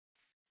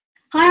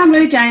Hi, I'm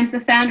Lou James, the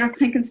founder of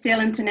Pinc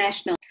Steel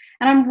International,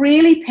 and I'm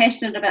really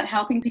passionate about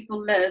helping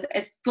people live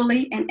as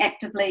fully and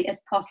actively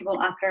as possible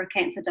after a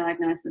cancer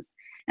diagnosis.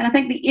 And I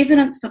think the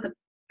evidence for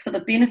the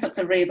benefits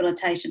of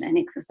rehabilitation and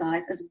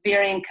exercise is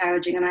very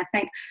encouraging, and I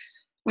think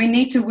we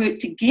need to work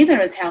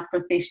together as health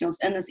professionals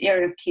in this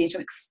area of care to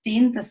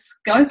extend the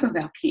scope of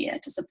our care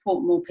to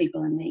support more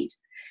people in need.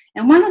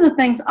 And one of the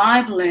things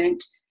I've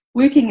learned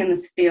working in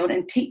this field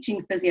and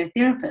teaching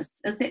physiotherapists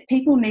is that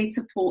people need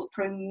support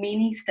through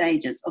many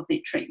stages of their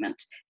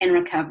treatment and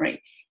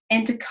recovery,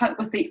 and to cope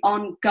with the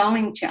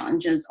ongoing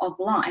challenges of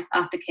life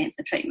after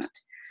cancer treatment.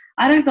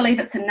 I don't believe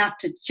it's enough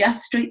to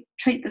just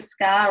treat the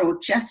scar or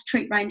just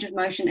treat range of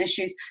motion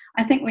issues.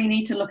 I think we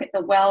need to look at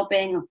the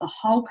well-being of the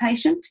whole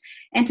patient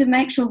and to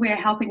make sure we're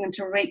helping them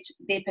to reach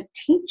their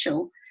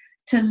potential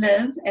to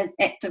live as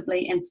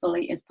actively and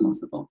fully as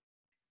possible.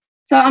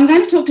 So I'm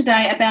going to talk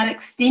today about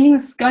extending the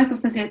scope of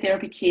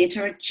physiotherapy care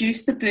to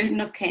reduce the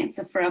burden of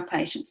cancer for our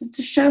patients, and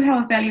to show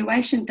how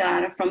evaluation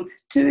data from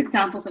two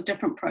examples of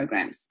different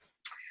programs.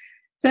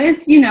 So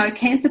as you know,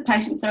 cancer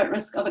patients are at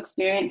risk of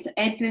experiencing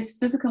adverse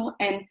physical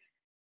and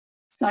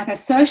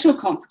psychosocial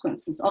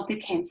consequences of their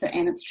cancer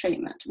and its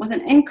treatment. With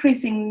an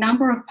increasing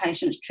number of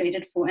patients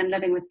treated for and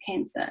living with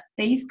cancer,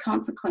 these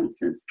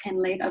consequences can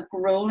leave a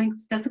grueling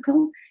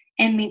physical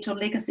and mental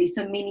legacy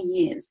for many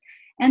years.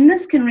 And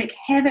this can wreak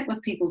havoc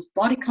with people's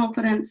body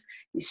confidence,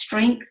 their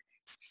strength,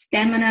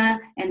 stamina,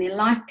 and their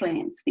life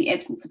plans, the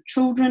absence of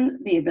children,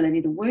 the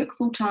ability to work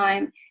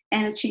full-time,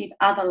 and achieve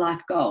other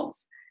life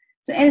goals.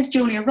 So as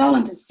Julia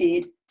Rowland has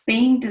said,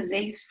 being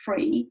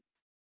disease-free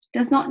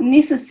does not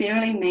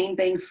necessarily mean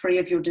being free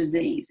of your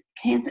disease.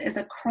 Cancer is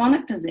a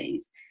chronic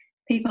disease.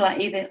 People are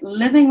either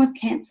living with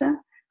cancer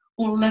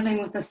or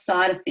living with the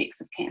side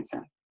effects of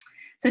cancer.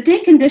 So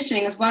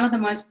deconditioning is one of the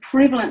most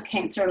prevalent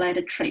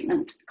cancer-related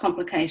treatment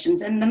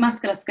complications, and the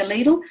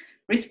musculoskeletal,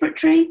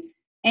 respiratory,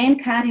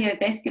 and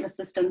cardiovascular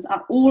systems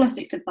are all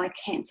affected by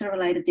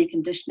cancer-related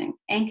deconditioning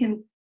and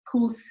can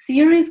cause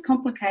serious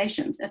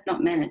complications if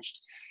not managed.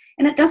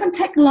 And it doesn't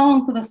take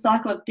long for the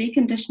cycle of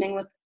deconditioning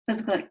with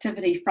physical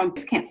activity from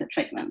cancer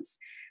treatments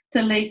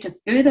to lead to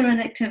further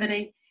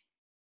inactivity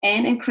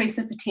and increase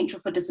the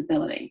potential for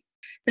disability.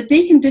 So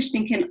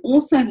deconditioning can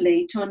also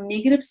lead to a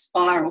negative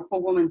spiral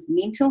for women's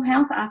mental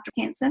health after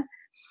cancer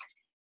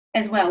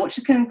as well, which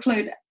can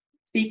include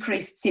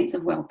decreased sense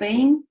of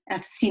well-being,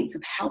 a sense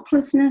of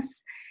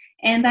helplessness,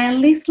 and they are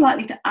less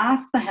likely to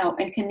ask for help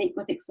and connect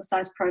with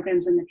exercise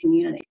programs in the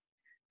community.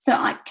 So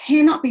I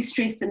cannot be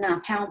stressed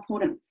enough how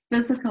important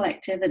physical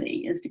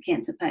activity is to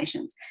cancer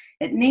patients.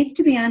 It needs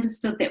to be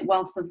understood that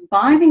while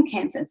surviving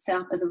cancer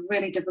itself is a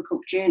really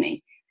difficult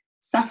journey,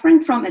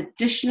 suffering from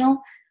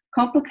additional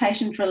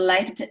complications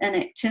related to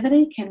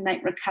inactivity can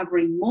make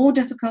recovery more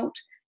difficult,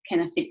 can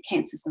affect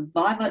cancer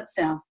survival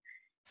itself,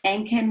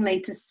 and can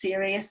lead to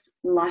serious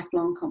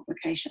lifelong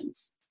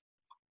complications.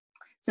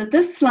 So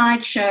this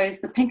slide shows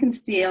the Pinc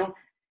Steel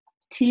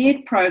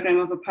tiered program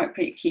of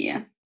appropriate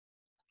care.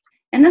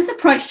 And this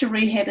approach to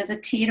rehab is a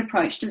tiered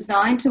approach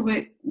designed to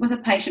work with a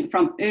patient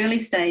from early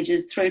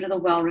stages through to the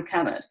well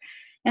recovered.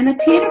 And the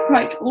tiered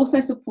approach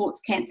also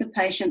supports cancer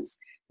patients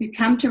who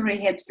come to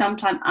rehab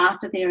sometime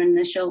after their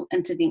initial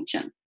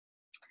intervention.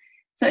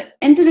 So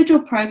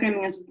individual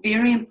programming is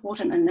very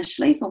important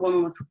initially for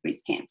women with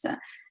breast cancer,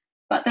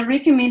 but the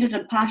recommended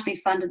and partially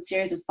funded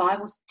series of 5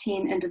 or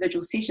 10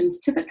 individual sessions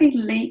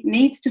typically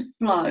needs to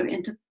flow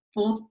into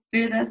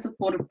further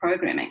supportive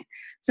programming.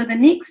 So the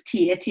next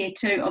tier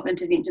 2 of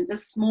interventions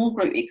is small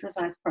group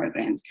exercise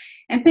programs,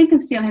 and Pinc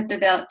Steel have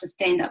developed a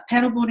stand-up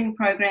paddleboarding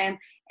program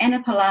and a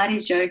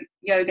Pilates,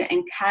 yoga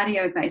and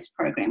cardio-based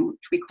program,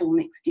 which we call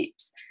Next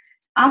Steps.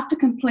 After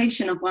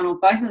completion of one or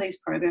both of these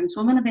programs,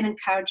 women are then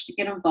encouraged to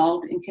get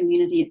involved in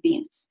community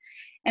events.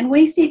 And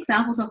we see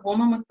examples of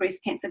women with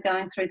breast cancer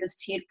going through this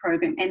tiered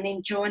program and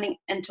then joining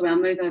into our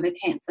Move Over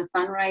Cancer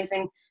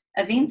fundraising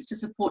events to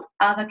support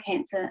other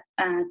cancer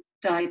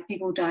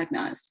people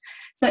diagnosed.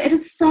 So it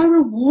is so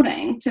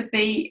rewarding to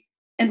be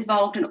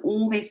involved in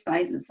all these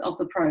phases of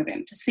the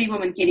program, to see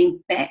women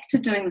getting back to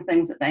doing the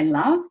things that they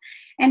love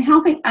and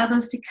helping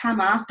others to come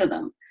after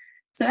them.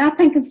 So our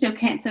Pinc Steel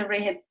cancer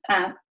rehab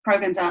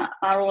programs are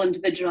all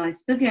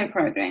individualised physio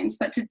programs,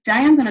 but today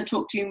I'm going to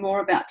talk to you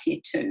more about Tier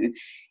 2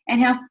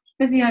 and how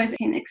physios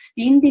can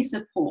extend their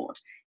support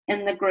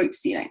in the group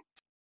setting.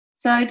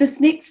 So this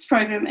next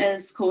program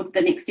is called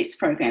the Next Steps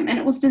program, and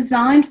it was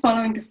designed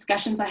following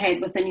discussions I had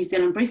with the New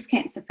Zealand Breast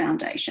Cancer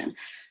Foundation,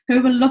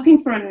 who were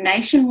looking for a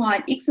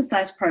nationwide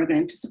exercise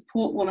program to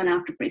support women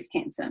after breast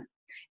cancer.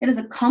 It is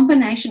a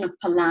combination of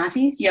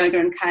Pilates, yoga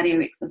and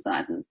cardio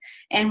exercises,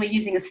 and we're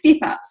using a step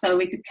up so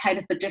we could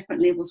cater for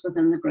different levels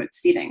within the group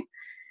setting.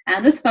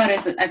 This photo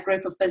is a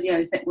group of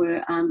physios that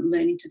were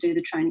learning to do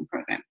the training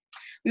program.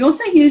 We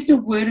also used a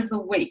word of the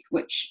week,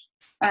 which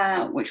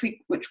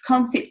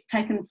concepts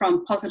taken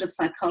from positive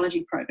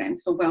psychology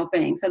programs for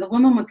well-being. So the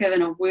women were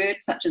given a word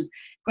such as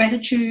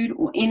gratitude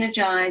or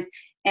energize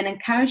and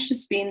encouraged to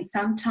spend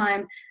some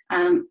time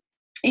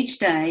each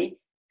day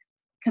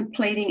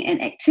completing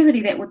an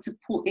activity that would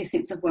support their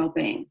sense of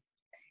well-being.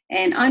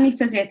 And only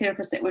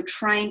physiotherapists that were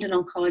trained in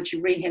oncology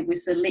rehab were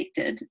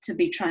selected to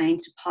be trained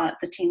to pilot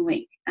the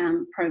 10-week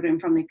program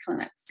from their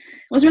clinics.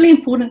 It was really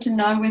important to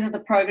know whether the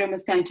program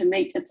was going to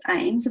meet its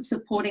aims of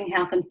supporting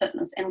health and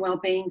fitness and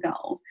wellbeing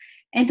goals,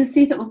 and to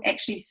see if it was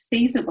actually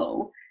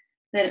feasible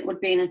that it would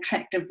be an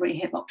attractive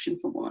rehab option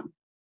for women.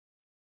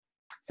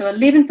 So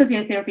 11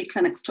 physiotherapy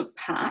clinics took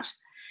part,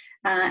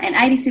 and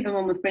 87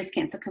 women with breast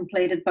cancer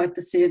completed both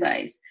the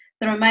surveys.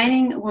 The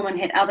remaining women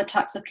had other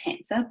types of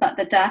cancer, but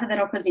the data that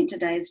I'll present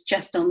today is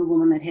just on the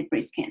women that had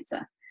breast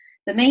cancer.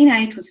 The mean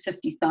age was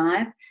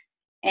 55,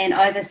 and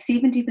over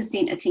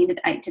 70% attended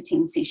 8 to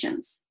 10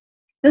 sessions.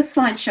 This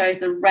slide shows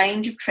the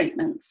range of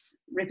treatments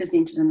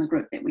represented in the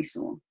group that we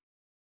saw.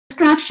 This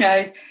graph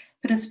shows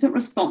participant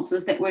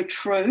responses that were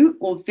true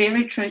or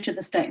very true to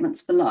the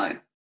statements below.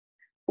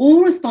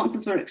 All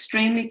responses were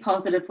extremely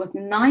positive, with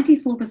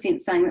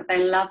 94% saying that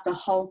they loved the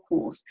whole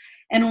course,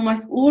 and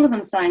almost all of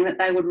them saying that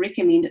they would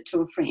recommend it to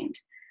a friend.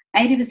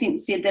 80%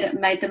 said that it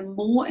made them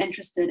more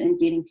interested in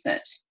getting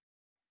fit.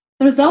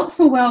 The results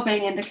for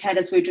wellbeing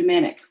indicators were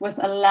dramatic, with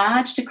a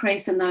large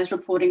decrease in those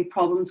reporting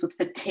problems with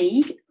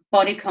fatigue,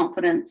 body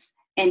confidence,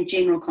 and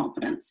general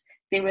confidence.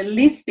 There were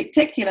less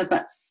spectacular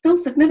but still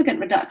significant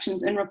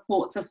reductions in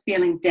reports of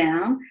feeling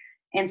down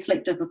and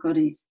sleep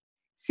difficulties.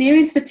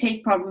 Serious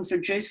fatigue problems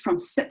reduced from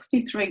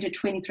 63 to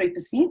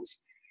 23%,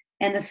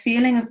 and the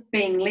feeling of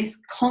being less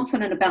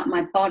confident about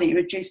my body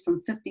reduced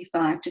from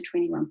 55 to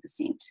 21%.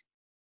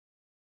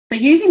 So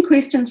using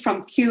questions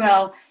from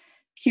QLQ30,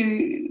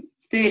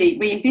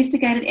 we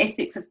investigated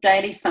aspects of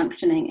daily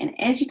functioning, and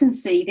as you can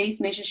see, these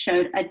measures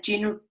showed a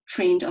general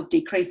trend of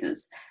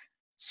decreases.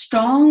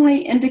 Strongly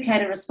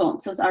indicated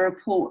responses are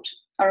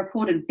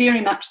reported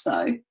very much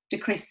so,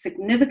 decreased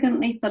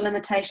significantly for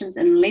limitations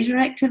in leisure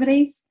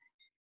activities,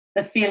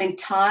 the feeling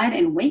tired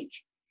and weak,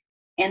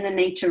 and the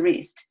need to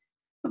rest.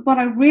 But what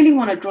I really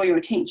want to draw your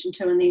attention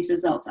to in these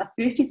results are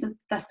firstly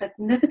the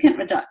significant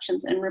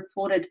reductions in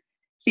reported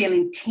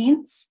feeling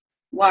tense,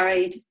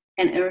 worried,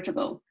 and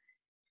irritable.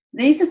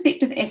 These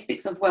affective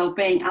aspects of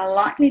well-being are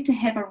likely to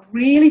have a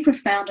really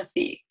profound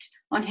effect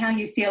on how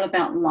you feel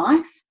about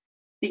life,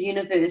 the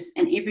universe,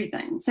 and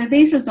everything. So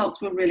these results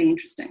were really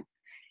interesting.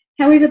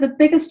 However, the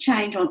biggest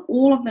change on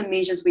all of the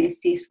measures we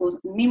assessed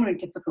was memory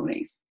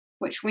difficulties,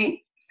 which went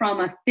from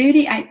a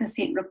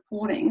 38%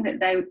 reporting that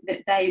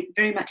they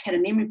very much had a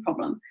memory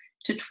problem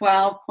to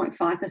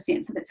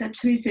 12.5%. So that's a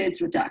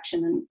 2/3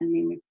 reduction in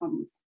memory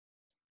problems.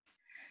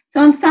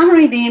 So in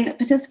summary then,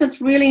 participants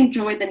really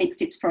enjoyed the Next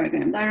Steps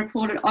program. They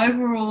reported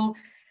overall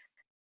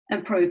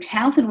improved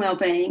health and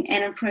wellbeing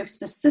and improved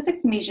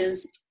specific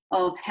measures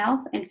of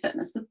health and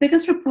fitness. The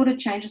biggest reported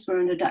changes were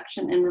in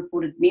reduction in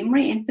reported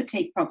memory and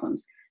fatigue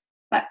problems,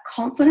 but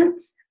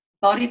confidence,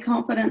 body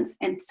confidence,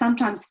 and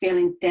sometimes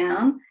feeling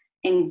down,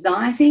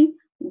 anxiety,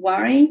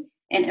 worry,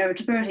 and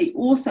irritability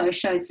also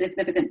showed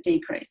significant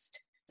decrease.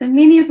 So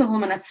many of the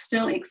women are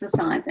still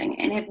exercising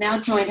and have now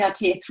joined our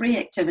Tier 3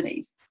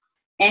 activities.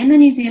 And the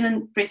New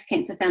Zealand Breast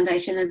Cancer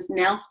Foundation is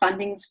now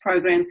funding this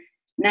program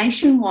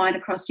nationwide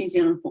across New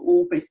Zealand for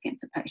all breast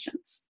cancer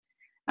patients.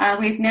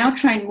 We've now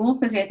trained more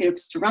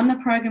physiotherapists to run the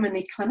program in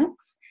their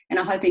clinics and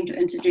are hoping to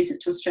introduce it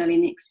to Australia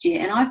next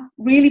year. And I've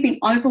really been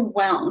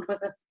overwhelmed with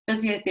the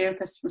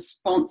physiotherapist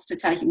response to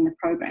taking the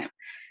program.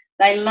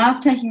 They love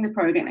taking the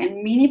program,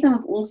 and many of them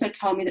have also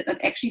told me that they've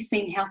actually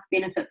seen health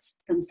benefits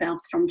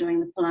themselves from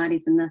doing the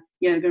Pilates and the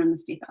yoga and the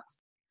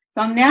step-ups.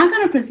 So I'm now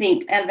going to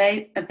present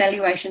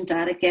evaluation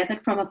data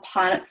gathered from a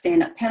pilot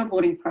stand-up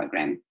paddleboarding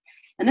program.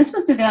 And this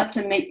was developed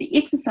to meet the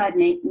exercise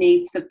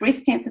needs for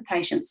breast cancer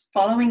patients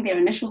following their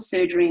initial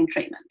surgery and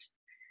treatment.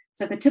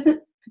 So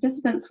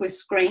participants were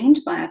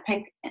screened by a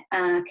Pinc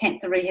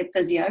Cancer Rehab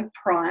physio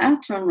prior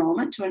to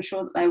enrolment to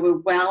ensure that they were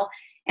well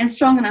and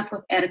strong enough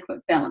with adequate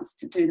balance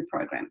to do the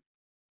program.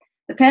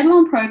 The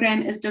PaddleOn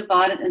program is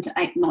divided into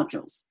 8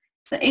 modules,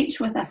 so each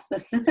with a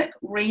specific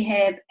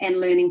rehab and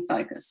learning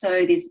focus.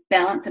 So there's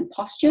balance and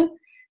posture,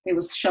 there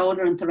was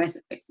shoulder and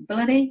thoracic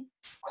flexibility,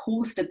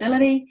 core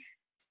stability,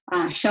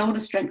 shoulder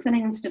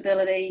strengthening and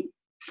stability,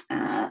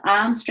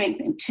 arm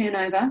strength and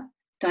turnover,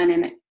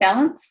 dynamic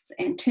balance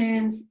and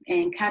turns,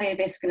 and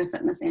cardiovascular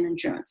fitness and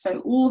endurance.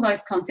 So all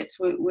those concepts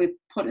were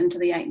put into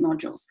the 8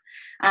 modules.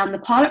 The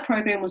pilot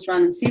program was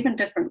run in 7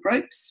 different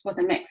groups with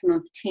a maximum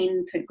of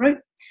 10 per group.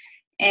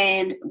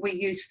 And we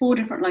used 4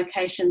 different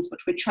locations,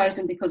 which were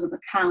chosen because of the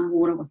calm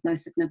water with no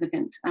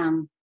significant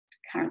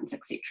currents,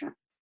 etc.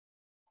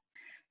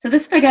 So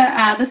this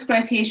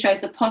graph here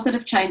shows the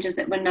positive changes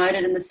that were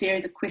noted in the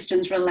series of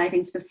questions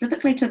relating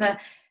specifically to the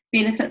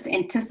benefits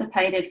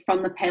anticipated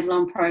from the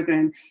PaddleOn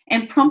program,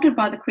 and prompted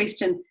by the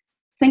question,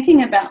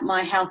 thinking about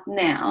my health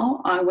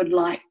now, I would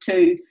like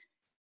to.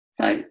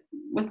 So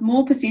with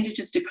more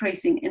percentages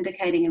decreasing,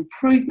 indicating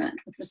improvement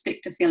with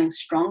respect to feeling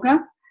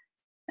stronger,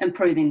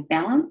 improving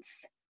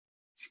balance,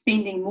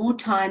 spending more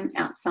time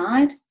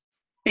outside,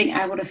 being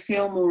able to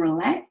feel more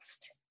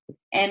relaxed,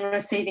 and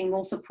receiving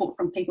more support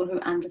from people who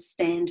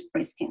understand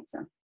breast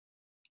cancer.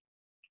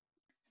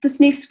 This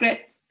next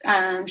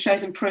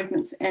shows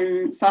improvements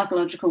in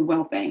psychological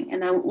well-being,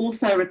 and they were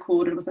also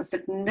recorded with a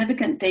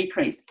significant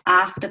decrease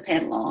after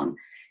PaddleOn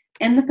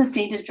in the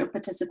percentage of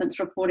participants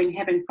reporting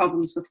having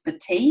problems with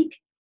fatigue,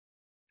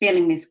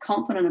 feeling less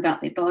confident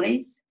about their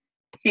bodies,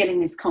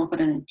 feeling less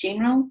confident in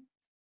general,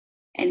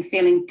 and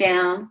feeling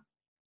down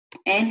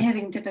and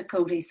having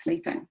difficulty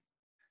sleeping.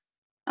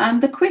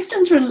 The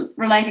questions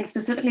relating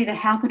specifically to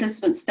how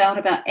participants felt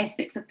about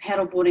aspects of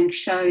paddleboarding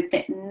showed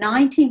that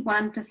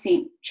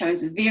 91%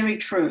 chose very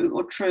true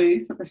or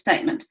true for the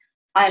statement,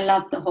 I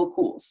loved the whole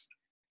course.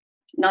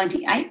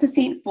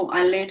 98% for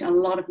I learned a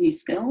lot of new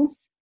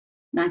skills.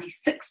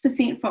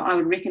 96% for I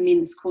would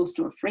recommend this course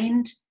to a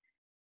friend.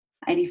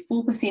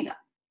 84%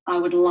 I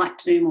would like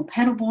to do more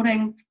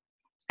paddleboarding.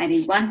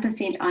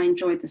 81% I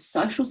enjoyed the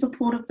social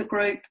support of the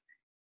group.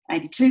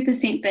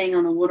 82% being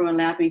on the water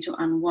allowed me to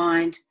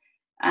unwind.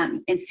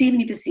 And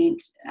 70%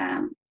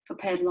 for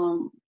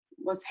PaddleOn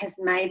has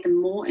made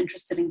them more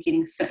interested in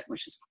getting fit,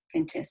 which is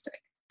fantastic.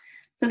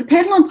 So the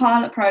PaddleOn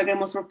pilot program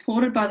was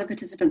reported by the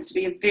participants to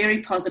be a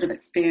very positive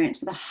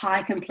experience with a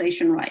high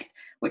completion rate,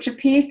 which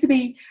appears to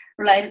be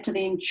related to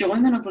the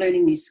enjoyment of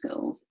learning new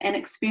skills and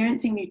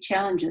experiencing new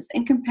challenges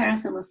in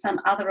comparison with some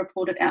other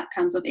reported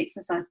outcomes of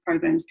exercise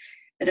programs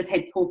that have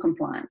had poor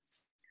compliance.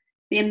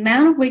 The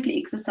amount of weekly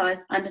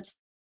exercise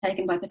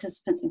undertaken by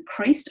participants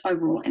increased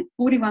overall, and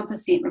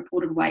 41%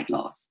 reported weight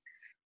loss,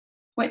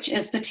 which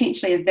is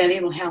potentially a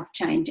valuable health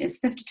change, as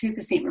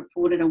 52%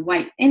 reported a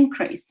weight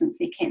increase since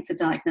their cancer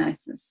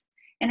diagnosis.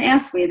 And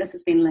elsewhere, this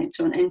has been linked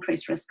to an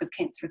increased risk of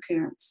cancer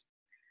recurrence.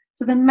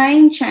 So the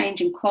main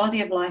change in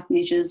quality of life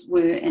measures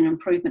were an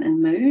improvement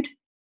in mood,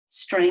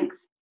 strength,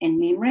 and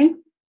memory,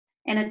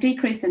 and a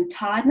decrease in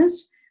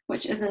tiredness,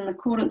 which is in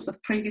accordance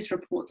with previous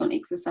reports on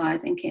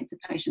exercise and cancer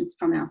patients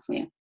from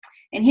elsewhere.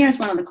 And here is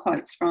one of the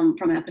quotes from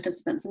our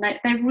participants. And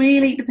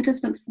the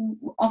participants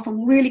were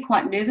often really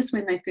quite nervous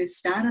when they first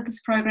started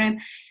this program,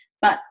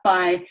 but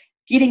by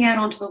getting out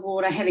onto the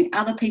water, having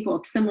other people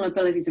of similar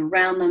abilities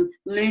around them,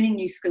 learning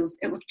new skills,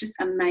 it was just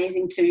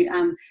amazing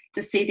to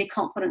see their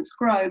confidence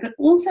grow, but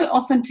also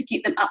often to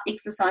get them up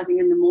exercising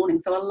in the morning.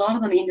 So a lot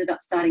of them ended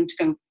up starting to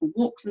go for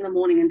walks in the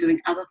morning and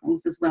doing other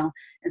things as well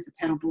as the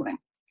paddleboarding.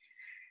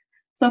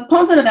 So a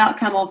positive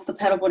outcome of the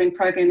paddleboarding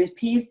program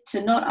appears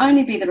to not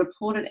only be the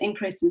reported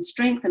increase in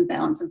strength and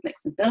balance and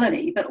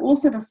flexibility, but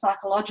also the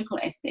psychological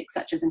aspects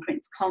such as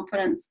increased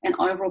confidence and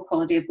overall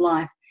quality of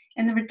life,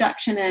 and the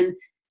reduction in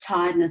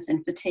tiredness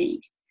and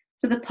fatigue.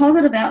 So the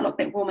positive outlook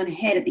that women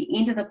had at the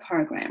end of the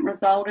program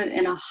resulted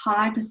in a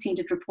high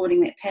percentage reporting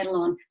that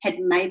PaddleOn had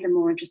made them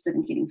more interested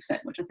in getting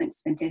fit, which I think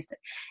is fantastic.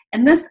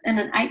 And this in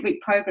an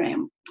 8-week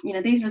program,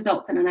 these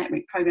results in an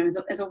 8-week program is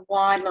a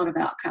wide lot of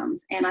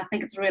outcomes. And I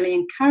think it's really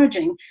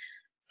encouraging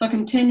for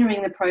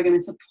continuing the program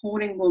and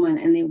supporting women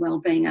in their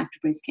well-being after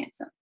breast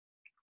cancer.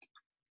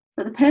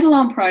 So the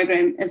PaddleOn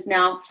program is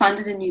now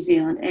funded in New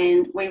Zealand,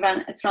 and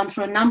it's run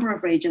through a number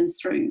of regions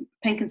through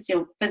Pinc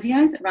Steel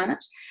Physios that run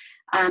it,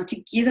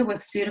 together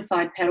with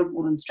certified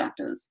paddleboard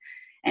instructors.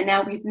 And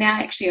we've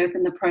actually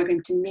opened the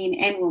program to men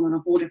and women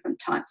of all different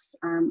types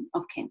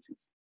of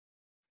cancers.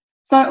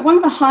 So one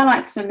of the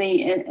highlights for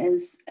me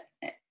is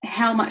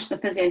how much the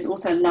physios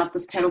also love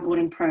this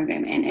paddleboarding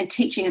program and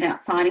teaching it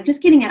outside and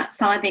just getting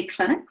outside their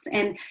clinics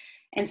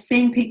and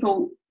seeing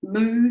people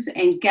move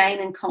and gain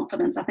in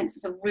confidence. I think this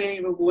is a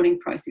really rewarding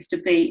process to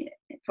be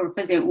for a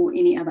physio or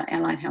any other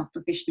allied health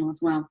professional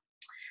as well.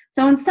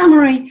 So in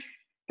summary,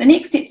 the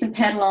next steps in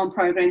PaddleOn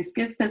programs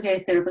give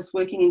physiotherapists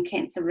working in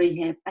cancer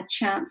rehab a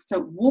chance to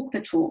walk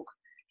the talk,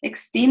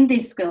 extend their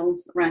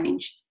skills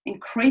range,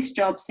 increase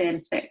job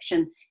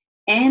satisfaction,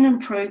 and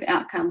improve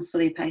outcomes for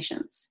their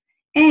patients.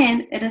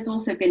 And it is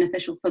also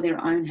beneficial for their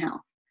own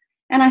health.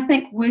 And I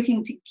think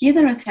working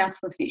together as health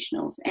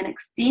professionals and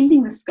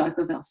extending the scope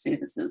of our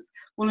services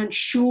will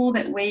ensure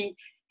that we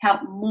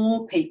help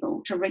more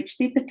people to reach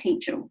their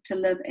potential to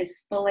live as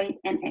fully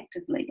and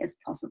actively as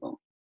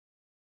possible.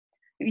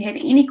 If you have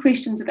any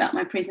questions about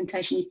my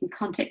presentation, you can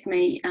contact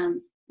me.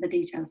 The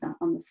details are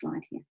on the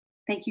slide here.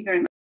 Thank you very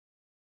much.